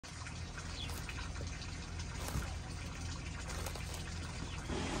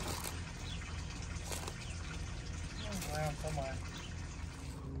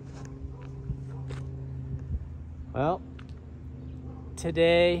Well,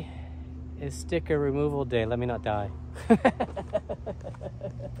 today is sticker removal day. Let me not die.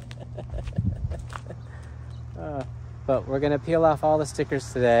 But we're gonna peel off all the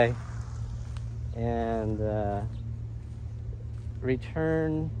stickers today and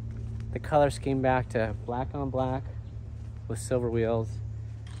return the color scheme back to black on black with silver wheels.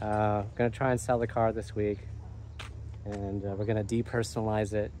 Gonna try and sell the car this week, and we're gonna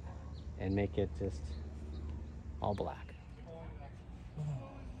depersonalize it and make it just all black.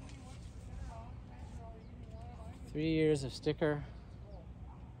 3 years of sticker,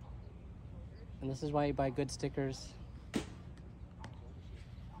 and this is why you buy good stickers.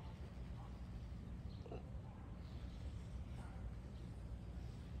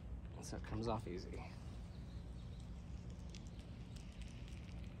 So it comes off easy.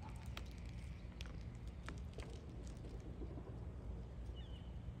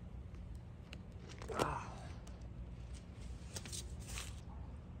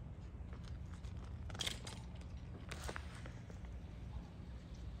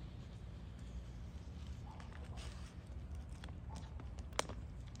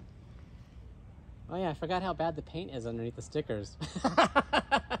 Oh yeah, I forgot how bad the paint is underneath the stickers.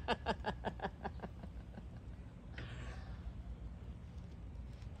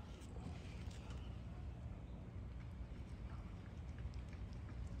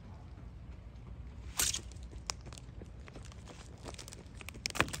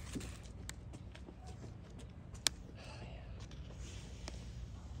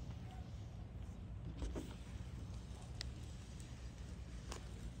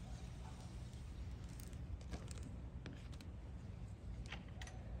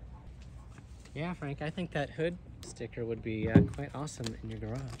 Yeah, Frank, I think that hood sticker would be quite awesome in your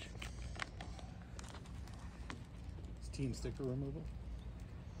garage. It's team sticker removal.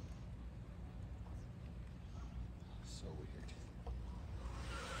 So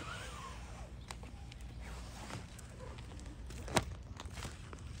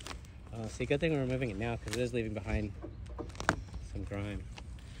weird. See, good thing we're removing it now because it is leaving behind some grime.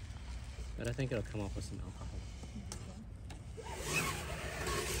 But I think it'll come off with some alcohol.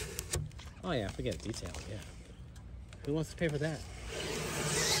 Oh yeah, forget detail, yeah. Who wants to pay for that?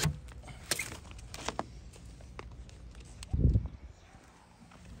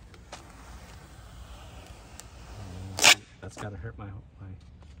 That's gotta hurt my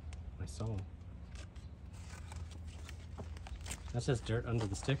soul. That's just dirt under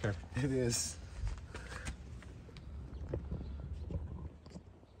the sticker. It is.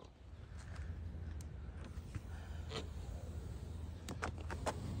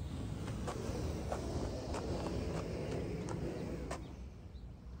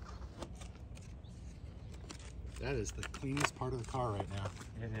 That is the cleanest part of the car right now.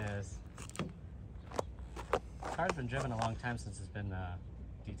 It is. The car's been driven a long time since it's been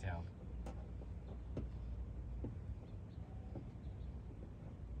detailed.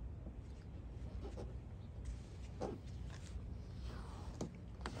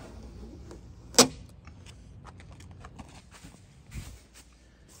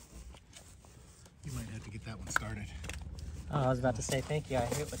 You might have to get that one started. Oh, I was about to say thank you. I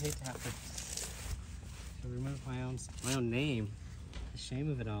would hate to have to remove my own name. The shame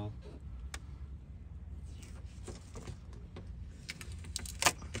of it all.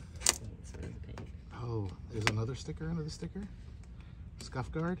 Oh, there's another sticker under the sticker?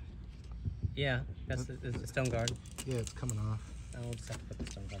 Scuff guard? Yeah, that's the stone guard. Yeah, it's coming off. I'll just have to put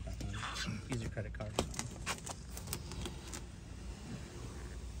the stone guard back on. Use your credit card.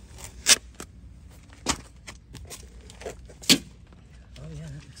 Oh yeah,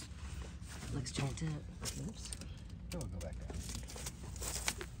 that looks jacked up. Oops. It'll go back down.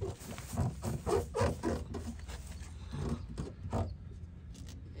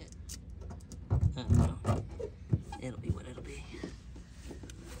 It'll be what it'll be.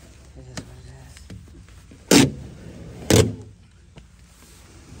 It is what it is.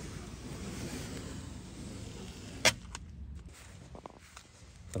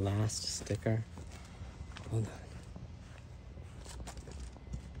 The last sticker. Hold on.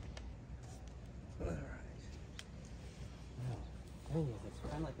 Dang it, it's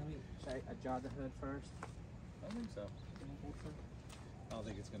kind of like, should I jar the hood first? I don't think so. You don't think so? I don't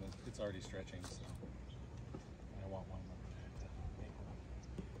think it's gonna, it's already stretching, so I want one more to make one.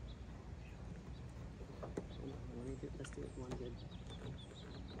 Let's do it one good.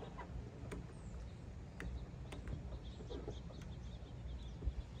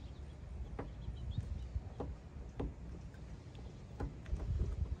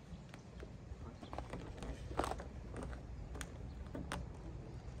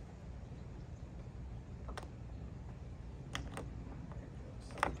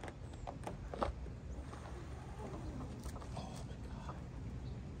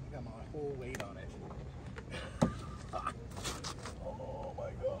 full weight on it. Oh my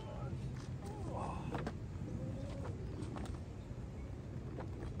god.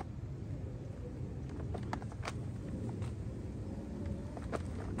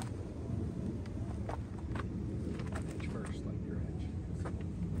 Edge first, like your edge.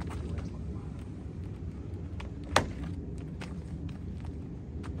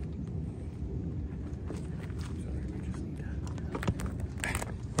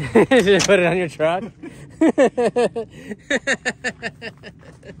 Just put it on your truck.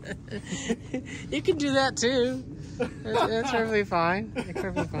 You can do that too. That's perfectly fine. It's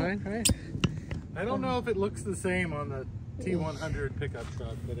perfectly fine, right? I don't know if it looks the same on the T100 pickup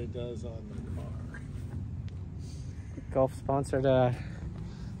truck that it does on the car. Golf sponsored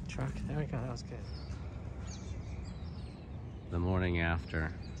truck. There we go. That was good. The morning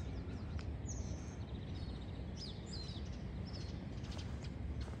after.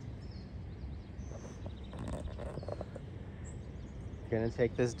 Gonna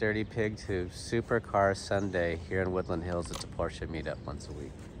take this dirty pig to Supercar Sunday here in Woodland Hills. It's a Porsche meetup once a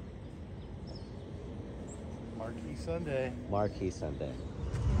week. Marquee Sunday. Marquee Sunday.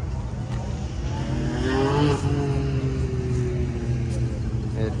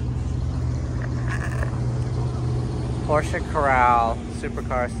 Porsche Corral,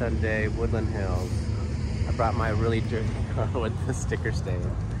 Supercar Sunday, Woodland Hills. I brought my really dirty car with the sticker stain.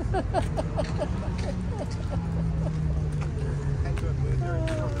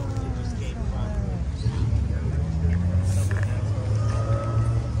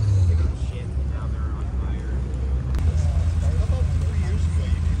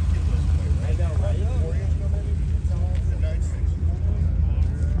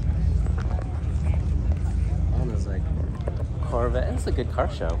 Corvette. It's a good car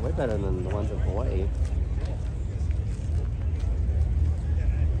show. Way better than the ones in Hawaii.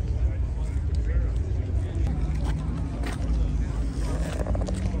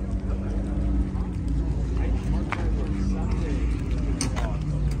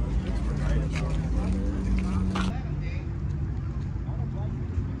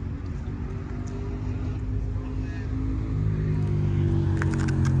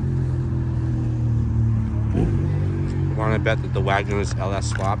 Want to bet that the wagon is LS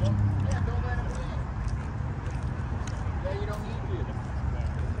swapped?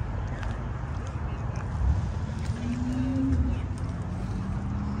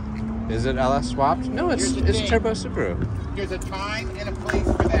 Is it LS swapped? No, it's Turbo Subaru. There's a time and a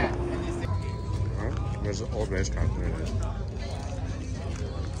place for that. There's an old race car. There it is.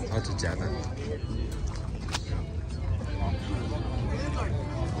 That's a Devon.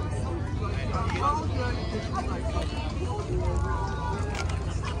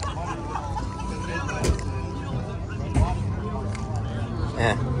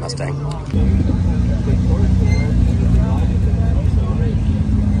 Mustang.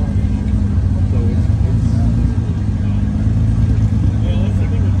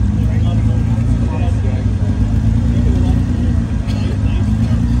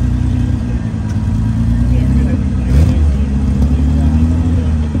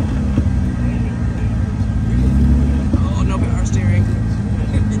 Oh, no power steering.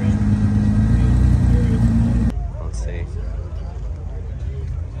 Let's see.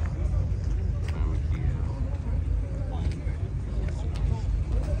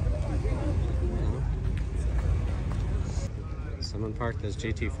 Someone parked this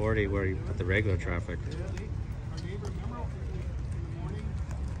GT40 where you put the regular traffic.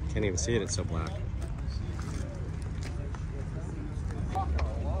 Can't even see it, it's so black.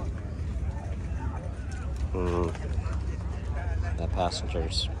 That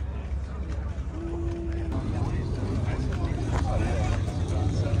passengers.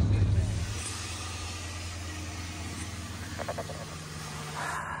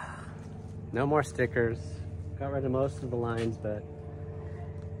 No more stickers. Got rid of most of the lines, but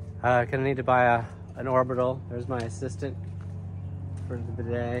gonna need to buy an orbital. There's my assistant for the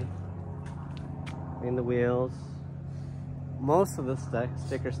bidet. Clean the wheels. Most of the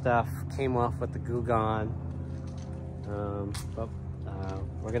sticker stuff came off with the Goo Gone. But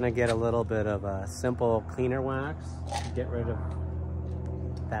we're gonna get a little bit of a simple cleaner wax to get rid of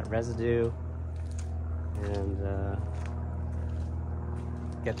that residue and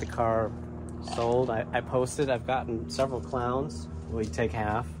get the car sold. I posted, I've gotten several clowns. We take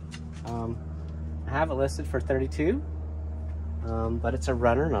half. I have it listed for $32, but it's a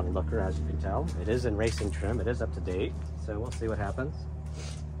runner, not a looker, as you can tell. It is in racing trim. It is up to date, so we'll see what happens.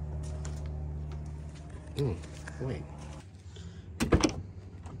 Wait.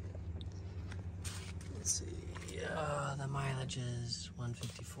 Let's see. The mileage is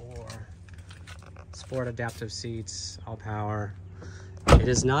 154. Sport adaptive seats, all power. It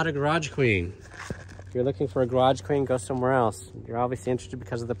is not a garage queen. If you're looking for a garage queen, go somewhere else. You're obviously interested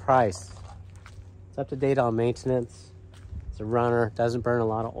because of the price. It's up to date on maintenance. It's a runner, doesn't burn a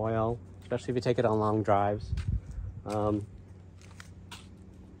lot of oil, especially if you take it on long drives.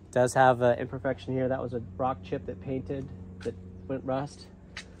 Does have an imperfection here. That was a rock chip that painted, that went rust.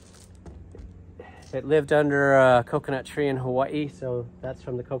 It lived under a coconut tree in Hawaii, so that's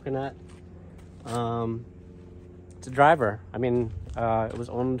from the coconut. It's a driver. I mean, it was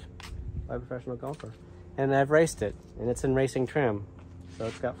owned by a professional golfer. And I've raced it, and it's in racing trim. So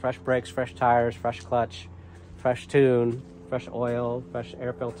it's got fresh brakes, fresh tires, fresh clutch, fresh tune, fresh oil, fresh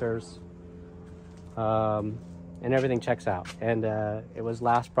air filters. And everything checks out. And it was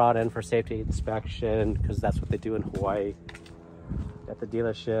last brought in for safety inspection, because that's what they do in Hawaii at the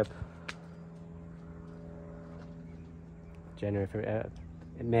dealership.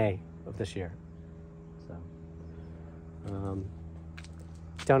 In May of this year. So,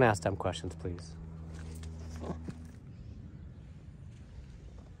 don't ask dumb questions, please.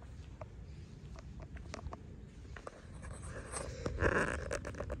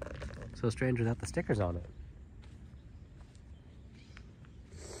 So strange without the stickers on it.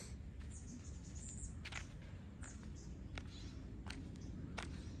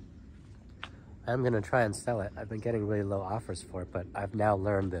 I'm gonna try and sell it. I've been getting really low offers for it, but I've now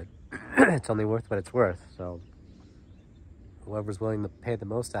learned that it's only worth what it's worth. So whoever's willing to pay the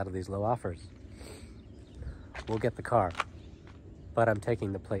most out of these low offers will get the car. But I'm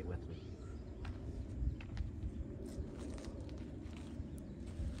taking the plate with me.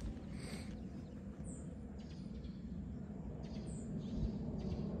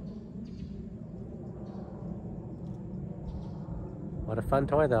 What a fun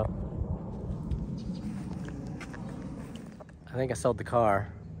toy, though. I think I sold the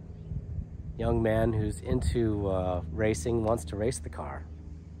car. Young man who's into racing, wants to race the car.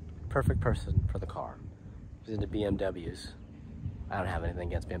 Perfect person for the car. He's into BMWs. I don't have anything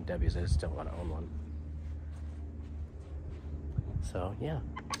against BMWs, I just don't want to own one. So yeah,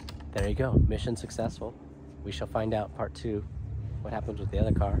 there you go. Mission successful. We shall find out part 2, what happens with the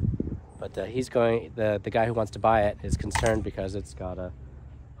other car. But he's going, the guy who wants to buy it is concerned because it's got a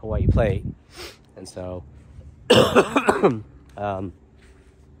Hawaii plate. And so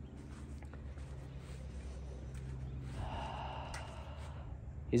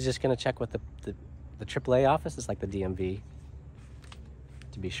he's just gonna check with the AAA office. It's like the DMV,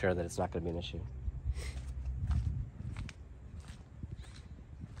 to be sure that it's not gonna be an issue.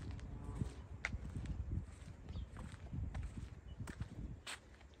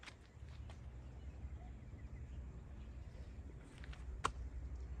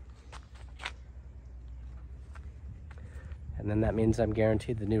 And then that means I'm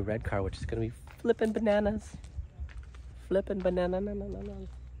guaranteed the new red car, which is gonna be flippin' bananas. Flippin' banana,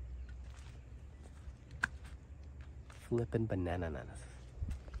 flippin' bananas.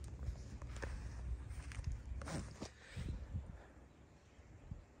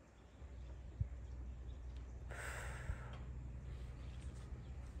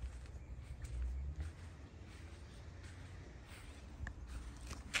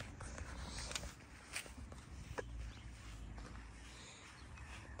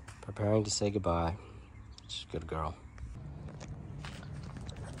 Preparing to say goodbye. She's a good girl.